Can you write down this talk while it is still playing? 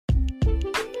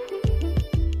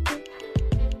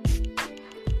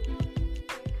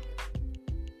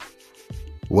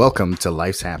Welcome to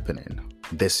Life's Happening.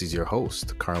 This is your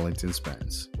host, Carlington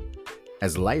Spence.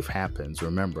 As life happens,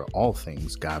 remember all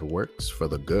things God works for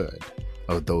the good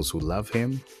of those who love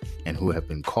Him and who have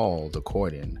been called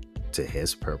according to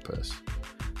His purpose.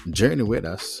 Journey with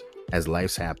us as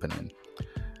life's happening.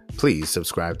 Please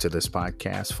subscribe to this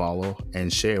podcast, follow,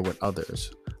 and share with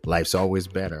others. Life's always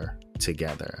better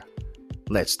together.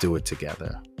 Let's do it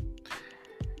together.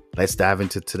 Let's dive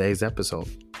into today's episode.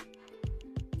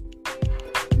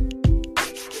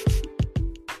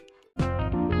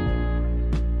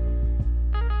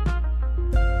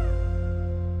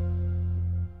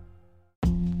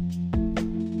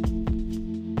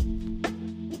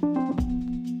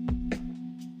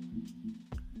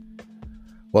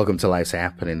 Welcome to Life's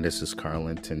Happening. This is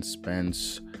Carlington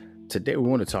Spence. Today we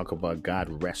want to talk about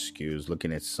God rescues,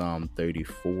 looking at Psalm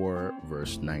 34,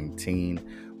 verse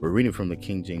 19. We're reading from the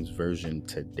King James Version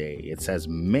today. It says,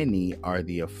 "Many are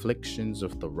the afflictions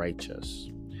of the righteous,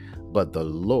 but the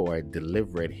Lord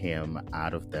delivered him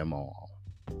out of them all."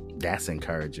 That's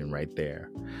encouraging right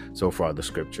there. So far, the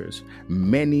scriptures.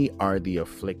 Many are the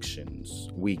afflictions.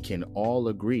 We can all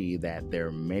agree that there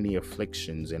are many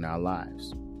afflictions in our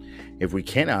lives. If we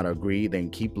cannot agree, then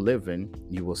keep living.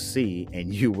 You will see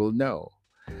and you will know.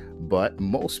 But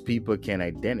most people can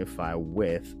identify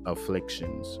with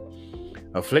afflictions.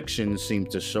 Afflictions seem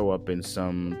to show up in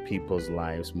some people's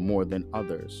lives more than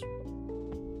others.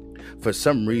 For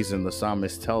some reason, the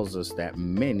psalmist tells us that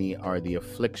many are the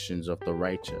afflictions of the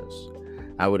righteous.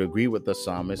 I would agree with the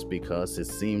psalmist because it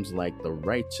seems like the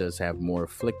righteous have more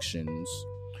afflictions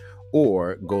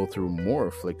or go through more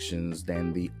afflictions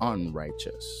than the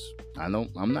unrighteous.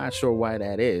 I'm not sure why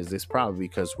that is. It's probably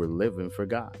because we're living for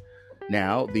God.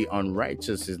 Now, the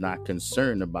unrighteous is not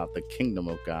concerned about the kingdom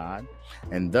of God,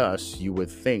 and thus you would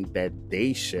think that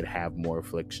they should have more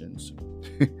afflictions.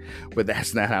 But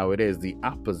that's not how it is. The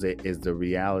opposite is the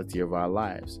reality of our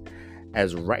lives.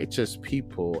 As righteous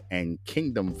people and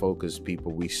kingdom-focused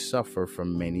people, we suffer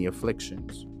from many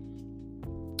afflictions.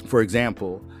 For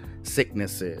example,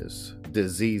 sicknesses,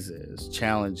 diseases,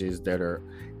 challenges that are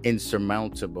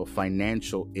insurmountable,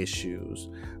 financial issues,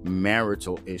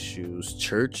 marital issues,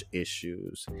 church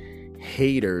issues,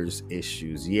 haters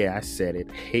issues. Yeah, I said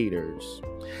it, haters.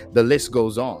 The list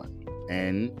goes on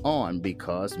and on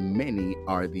because many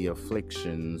are the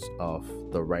afflictions of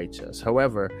the righteous.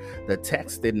 However, the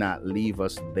text did not leave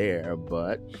us there,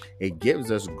 but it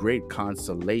gives us great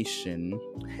consolation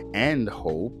and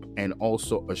hope and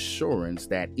also assurance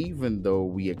that even though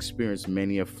we experience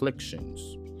many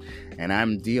afflictions, and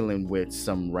I'm dealing with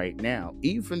some right now,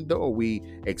 even though we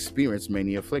experience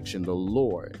many afflictions, the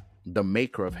Lord, the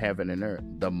maker of heaven and earth,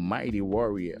 the mighty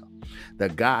warrior, the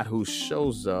God who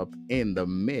shows up in the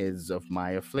midst of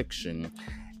my affliction,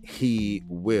 He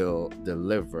will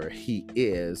deliver. He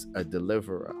is a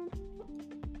deliverer.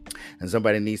 And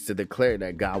somebody needs to declare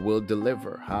that God will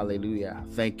deliver. Hallelujah.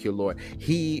 Thank you, Lord.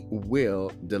 He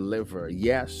will deliver.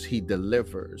 Yes, He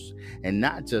delivers. And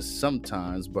not just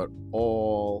sometimes, but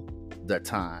all the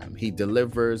time. He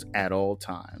delivers at all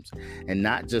times. And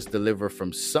not just deliver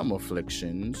from some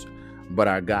afflictions, but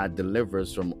our God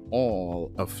delivers from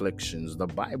all afflictions. The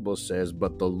Bible says,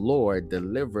 but the Lord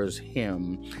delivers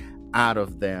him out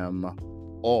of them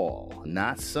all.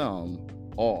 Not some,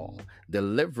 all.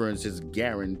 Deliverance is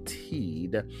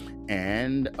guaranteed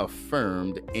and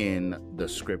affirmed in the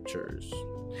scriptures.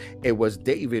 It was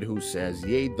David who says,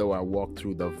 "Yea, though I walk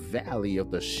through the valley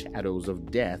of the shadows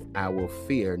of death, I will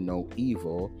fear no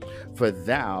evil, for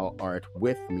thou art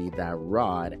with me, thy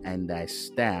rod and thy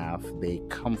staff, they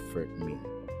comfort me."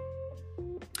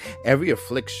 Every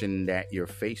affliction that you're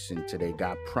facing today,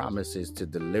 God promises to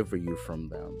deliver you from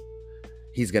them.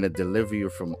 He's going to deliver you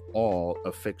from all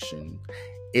affliction.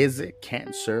 Is it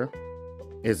cancer?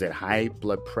 Is it high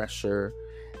blood pressure?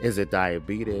 Is it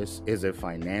diabetes? Is it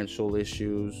financial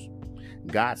issues?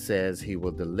 God says He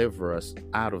will deliver us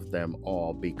out of them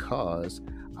all because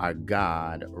our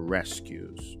God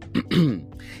rescues.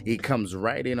 He comes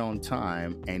right in on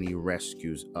time and He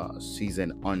rescues us. He's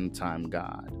an on-time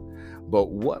God.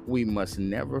 But what we must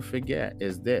never forget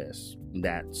is this,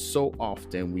 that so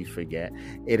often we forget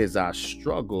it is our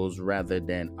struggles rather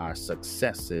than our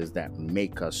successes that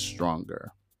make us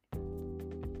stronger.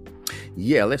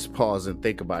 Yeah, let's pause and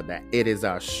think about that. It is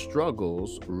our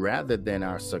struggles rather than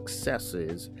our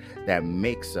successes that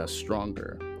makes us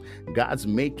stronger. God's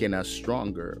making us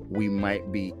stronger. We might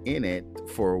be in it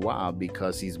for a while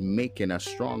because He's making us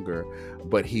stronger,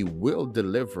 but He will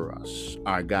deliver us.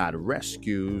 Our God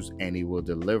rescues and He will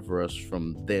deliver us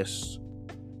from this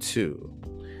too.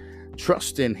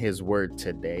 Trust in His word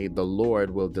today. The Lord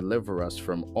will deliver us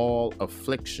from all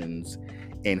afflictions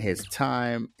in his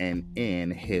time and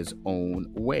in his own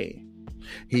way.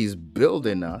 He's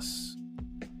building us.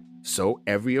 So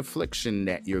every affliction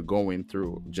that you're going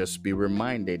through, just be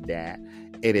reminded that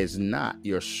it is not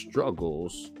your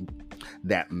struggles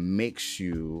that makes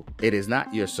you, it is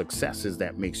not your successes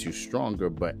that makes you stronger,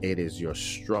 but it is your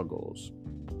struggles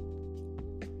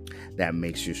that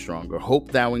makes you stronger.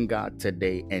 Hope thou in God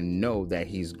today and know that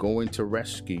he's going to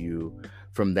rescue you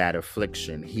from that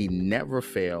affliction. He never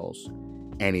fails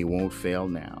and he won't fail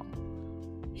now.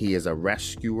 He is a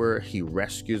rescuer. He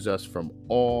rescues us from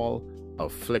all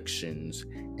afflictions.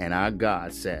 And our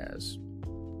God says,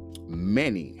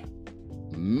 many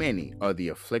are the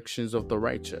afflictions of the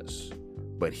righteous,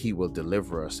 but he will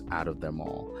deliver us out of them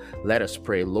all. Let us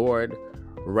pray. Lord,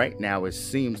 right now it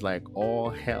seems like all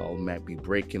hell might be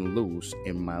breaking loose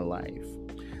in my life,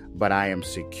 but I am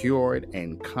secured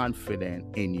and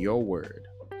confident in your word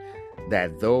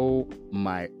that though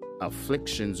my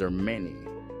afflictions are many,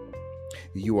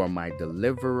 you are my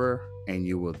deliverer and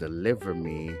you will deliver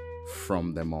me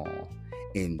from them all.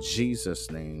 In Jesus'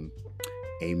 name,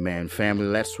 amen. Family,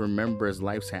 let's remember as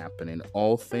life's happening,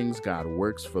 all things God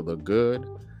works for the good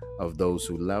of those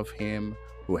who love him,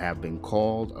 who have been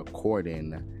called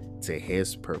according to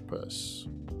his purpose.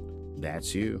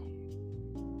 That's you.